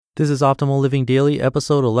This is Optimal Living Daily,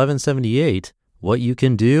 episode 1178, What You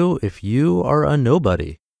Can Do If You Are a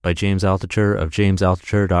Nobody, by James Altucher of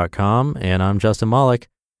jamesaltucher.com, and I'm Justin Malik.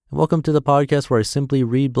 Welcome to the podcast where I simply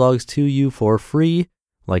read blogs to you for free,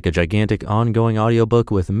 like a gigantic ongoing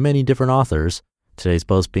audiobook with many different authors. Today's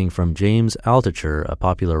post being from James Altucher, a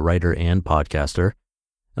popular writer and podcaster.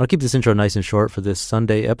 And I'll keep this intro nice and short for this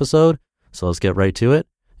Sunday episode, so let's get right to it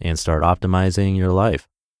and start optimizing your life.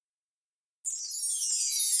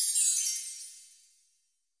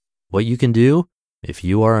 What You Can Do If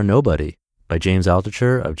You Are a Nobody, by James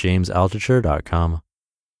Altucher of jamesaltucher.com.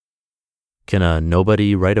 Can a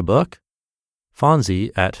nobody write a book?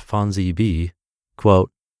 Fonzie at FonzieB, quote,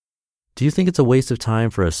 "Do you think it's a waste of time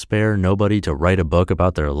for a spare nobody to write a book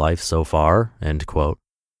about their life so far?" End quote.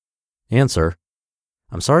 Answer,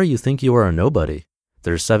 I'm sorry you think you are a nobody.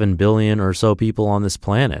 There's 7 billion or so people on this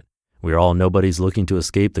planet. We are all nobodies looking to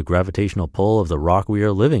escape the gravitational pull of the rock we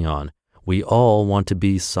are living on. We all want to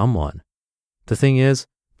be someone. The thing is,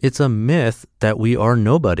 it's a myth that we are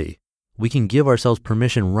nobody. We can give ourselves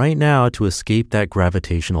permission right now to escape that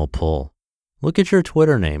gravitational pull. Look at your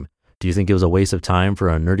Twitter name. Do you think it was a waste of time for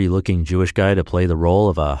a nerdy-looking Jewish guy to play the role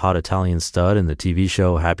of a hot Italian stud in the TV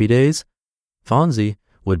show Happy Days? Fonzie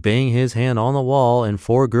would bang his hand on the wall and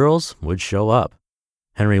 4 girls would show up.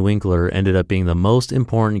 Henry Winkler ended up being the most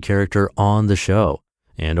important character on the show,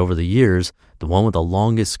 and over the years, the one with the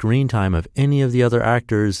longest screen time of any of the other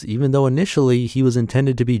actors, even though initially he was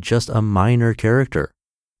intended to be just a minor character.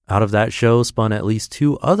 Out of that show spun at least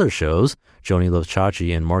 2 other shows, Joni Loves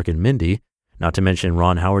Chachi and Mork and Mindy, not to mention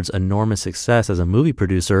Ron Howard's enormous success as a movie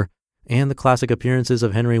producer, and the classic appearances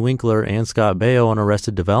of Henry Winkler and Scott Baio on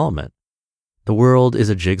Arrested Development. The world is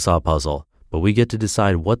a jigsaw puzzle, but we get to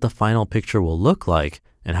decide what the final picture will look like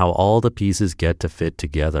and how all the pieces get to fit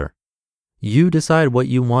together. You decide what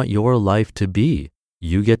you want your life to be.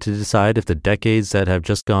 You get to decide if the decades that have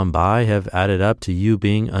just gone by have added up to you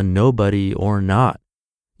being a nobody or not.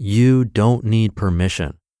 You don't need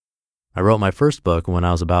permission. I wrote my first book when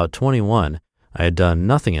I was about 21. I had done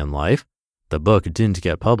nothing in life. The book didn't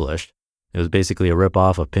get published. It was basically a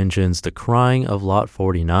ripoff of Pynchon's The Crying of Lot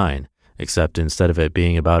 49, except instead of it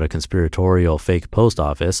being about a conspiratorial fake post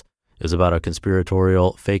office, it was about a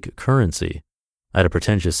conspiratorial fake currency. I had a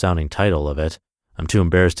pretentious sounding title of it. I'm too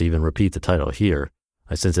embarrassed to even repeat the title here.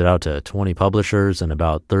 I sent it out to 20 publishers and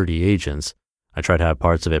about 30 agents. I tried to have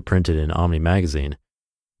parts of it printed in Omni magazine.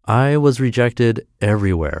 I was rejected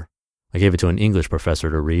everywhere. I gave it to an English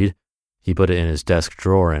professor to read. He put it in his desk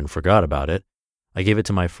drawer and forgot about it. I gave it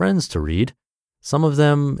to my friends to read. Some of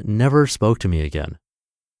them never spoke to me again.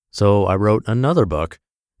 So I wrote another book.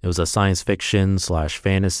 It was a science fiction /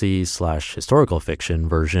 fantasy / historical fiction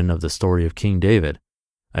version of the story of King David.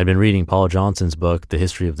 I'd been reading Paul Johnson's book, The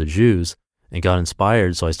History of the Jews, and got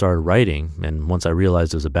inspired, so I started writing, and once I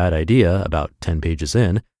realized it was a bad idea, about 10 pages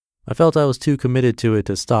in, I felt I was too committed to it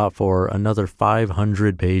to stop for another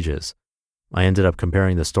 500 pages. I ended up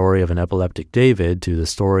comparing the story of an epileptic David to the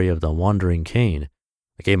story of the wandering Cain.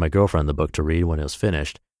 I gave my girlfriend the book to read when it was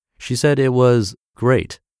finished. She said it was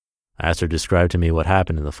great. I asked her to describe to me what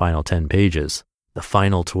happened in the final 10 pages, the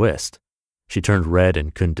final twist. She turned red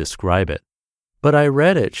and couldn't describe it. But I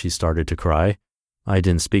read it, she started to cry. I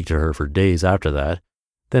didn't speak to her for days after that.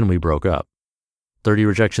 Then we broke up. 30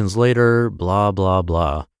 rejections later, blah, blah,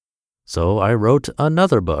 blah. So I wrote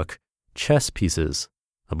another book, Chess Pieces,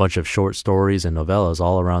 a bunch of short stories and novellas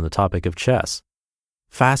all around the topic of chess.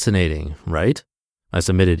 Fascinating, right? I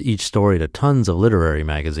submitted each story to tons of literary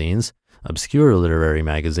magazines, obscure literary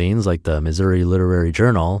magazines like the Missouri Literary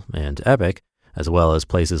Journal and Epic, as well as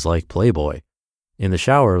places like Playboy. In the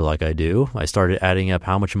shower, like I do, I started adding up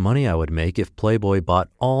how much money I would make if Playboy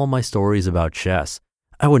bought all my stories about chess.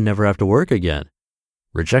 I would never have to work again.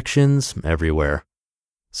 Rejections everywhere.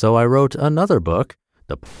 So I wrote another book,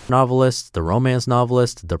 The Novelist, The Romance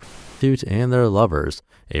Novelist, The Prostitute and Their Lovers,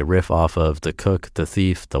 a riff off of The Cook, The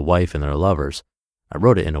Thief, The Wife and Their Lovers. I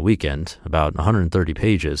wrote it in a weekend, about 130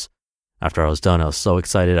 pages. After I was done, I was so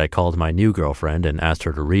excited I called my new girlfriend and asked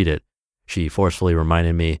her to read it. She forcefully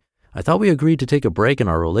reminded me, I thought we agreed to take a break in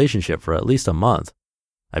our relationship for at least a month.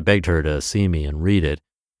 I begged her to see me and read it.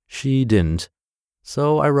 She didn't.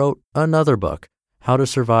 So I wrote another book, How to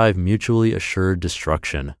Survive Mutually Assured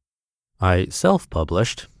Destruction. I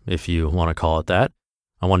self-published, if you want to call it that.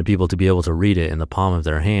 I wanted people to be able to read it in the palm of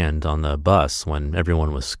their hand on the bus when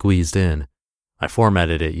everyone was squeezed in. I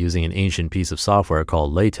formatted it using an ancient piece of software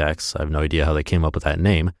called LaTeX. I have no idea how they came up with that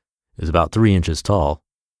name. It was about 3 inches tall.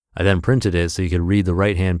 I then printed it so you could read the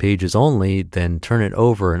right-hand pages only, then turn it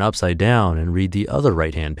over and upside down and read the other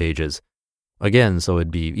right-hand pages. Again, so it'd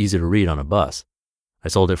be easy to read on a bus. I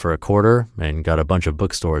sold it for $0.25 and got a bunch of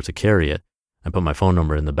bookstores to carry it. I put my phone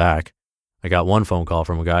number in the back. I got one phone call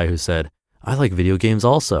from a guy who said, "I like video games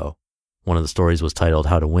also." One of the stories was titled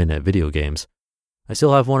How to Win at Video Games. I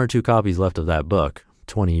still have 1 or 2 copies left of that book,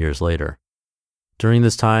 20 years later. During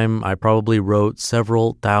this time, I probably wrote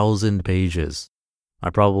several thousand pages. I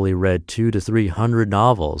probably read 200 to 300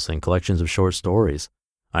 novels and collections of short stories.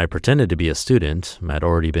 I pretended to be a student, had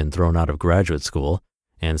already been thrown out of graduate school,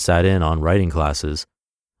 and sat in on writing classes.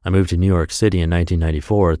 I moved to New York City in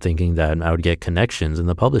 1994 thinking that I would get connections in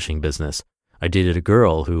the publishing business. I dated a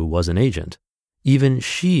girl who was an agent. Even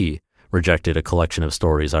she rejected a collection of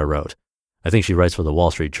stories I wrote. I think she writes for the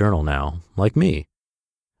Wall Street Journal now, like me.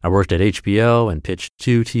 I worked at HBO and pitched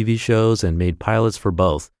 2 TV shows and made pilots for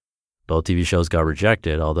both. Both TV shows got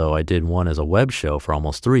rejected, although I did one as a web show for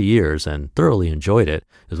almost 3 years and thoroughly enjoyed it.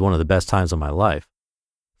 It was one of the best times of my life.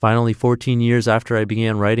 Finally, 14 years after I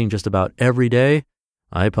began writing just about every day,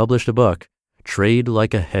 I published a book, Trade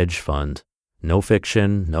Like a Hedge Fund. No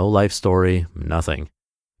fiction, no life story, nothing.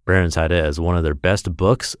 Barron's had it as one of their best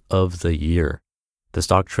books of the year. The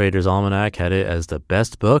Stock Traders Almanac had it as the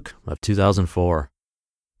best book of 2004.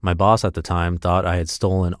 My boss at the time thought I had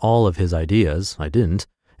stolen all of his ideas. I didn't,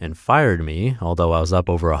 and fired me, although I was up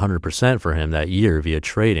over 100% for him that year via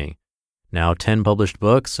trading. Now, 10 published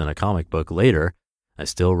books and a comic book later, I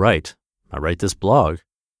still write. I write this blog.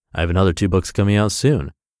 I have another 2 books coming out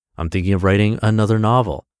soon. I'm thinking of writing another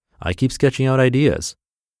novel. I keep sketching out ideas.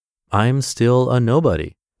 I'm still a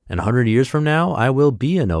nobody. And 100 years from now, I will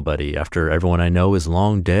be a nobody after everyone I know is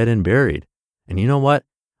long dead and buried. And you know what?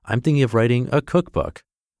 I'm thinking of writing a cookbook.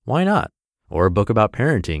 Why not? Or a book about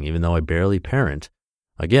parenting, even though I barely parent.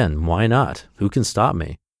 Again, why not? Who can stop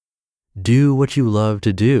me? Do what you love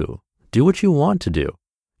to do. Do what you want to do.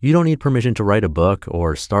 You don't need permission to write a book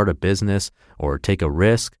or start a business or take a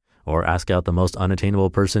risk or ask out the most unattainable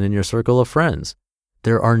person in your circle of friends.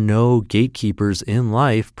 There are no gatekeepers in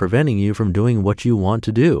life preventing you from doing what you want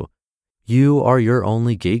to do. You are your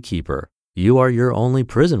only gatekeeper. You are your only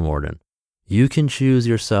prison warden. You can choose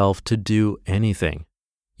yourself to do anything.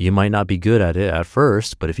 You might not be good at it at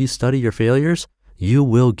first, but if you study your failures, you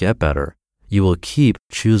will get better. You will keep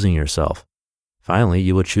choosing yourself. Finally,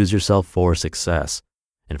 you will choose yourself for success.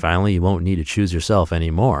 And finally, you won't need to choose yourself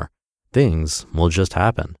anymore. Things will just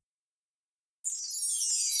happen.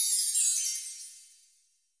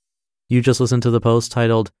 You just listened to the post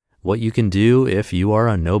titled, What You Can Do If You Are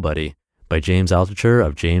a Nobody by James Altucher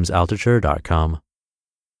of jamesaltucher.com.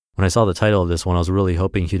 When I saw the title of this one, I was really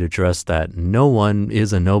hoping he'd address that no one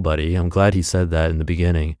is a nobody. I'm glad he said that in the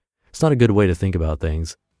beginning. It's not a good way to think about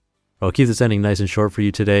things. I'll keep this ending nice and short for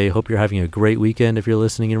you today. Hope you're having a great weekend if you're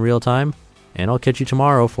listening in real time. And I'll catch you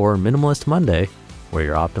tomorrow for Minimalist Monday, where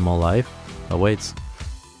your optimal life awaits.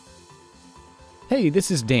 Hey,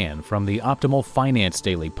 this is Dan from the Optimal Finance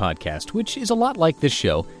Daily podcast, which is a lot like this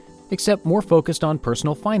show, except more focused on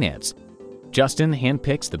personal finance. Justin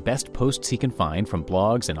handpicks the best posts he can find from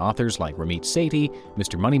blogs and authors like Ramit Sethi,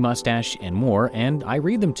 Mr. Money Mustache, and more, and I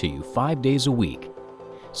read them to you 5 days a week.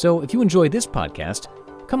 So if you enjoy this podcast,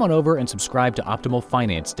 come on over and subscribe to Optimal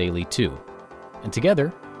Finance Daily too. And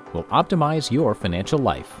together, we'll optimize your financial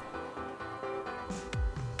life.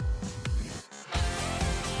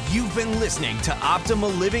 You've been listening to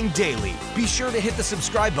Optimal Living Daily. Be sure to hit the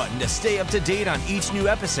subscribe button to stay up to date on each new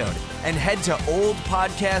episode and head to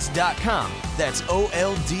oldpodcast.com. That's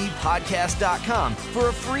OLDpodcast.com for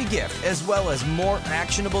a free gift as well as more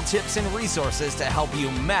actionable tips and resources to help you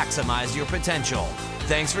maximize your potential.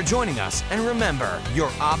 Thanks for joining us, and remember, your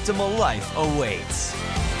optimal life awaits.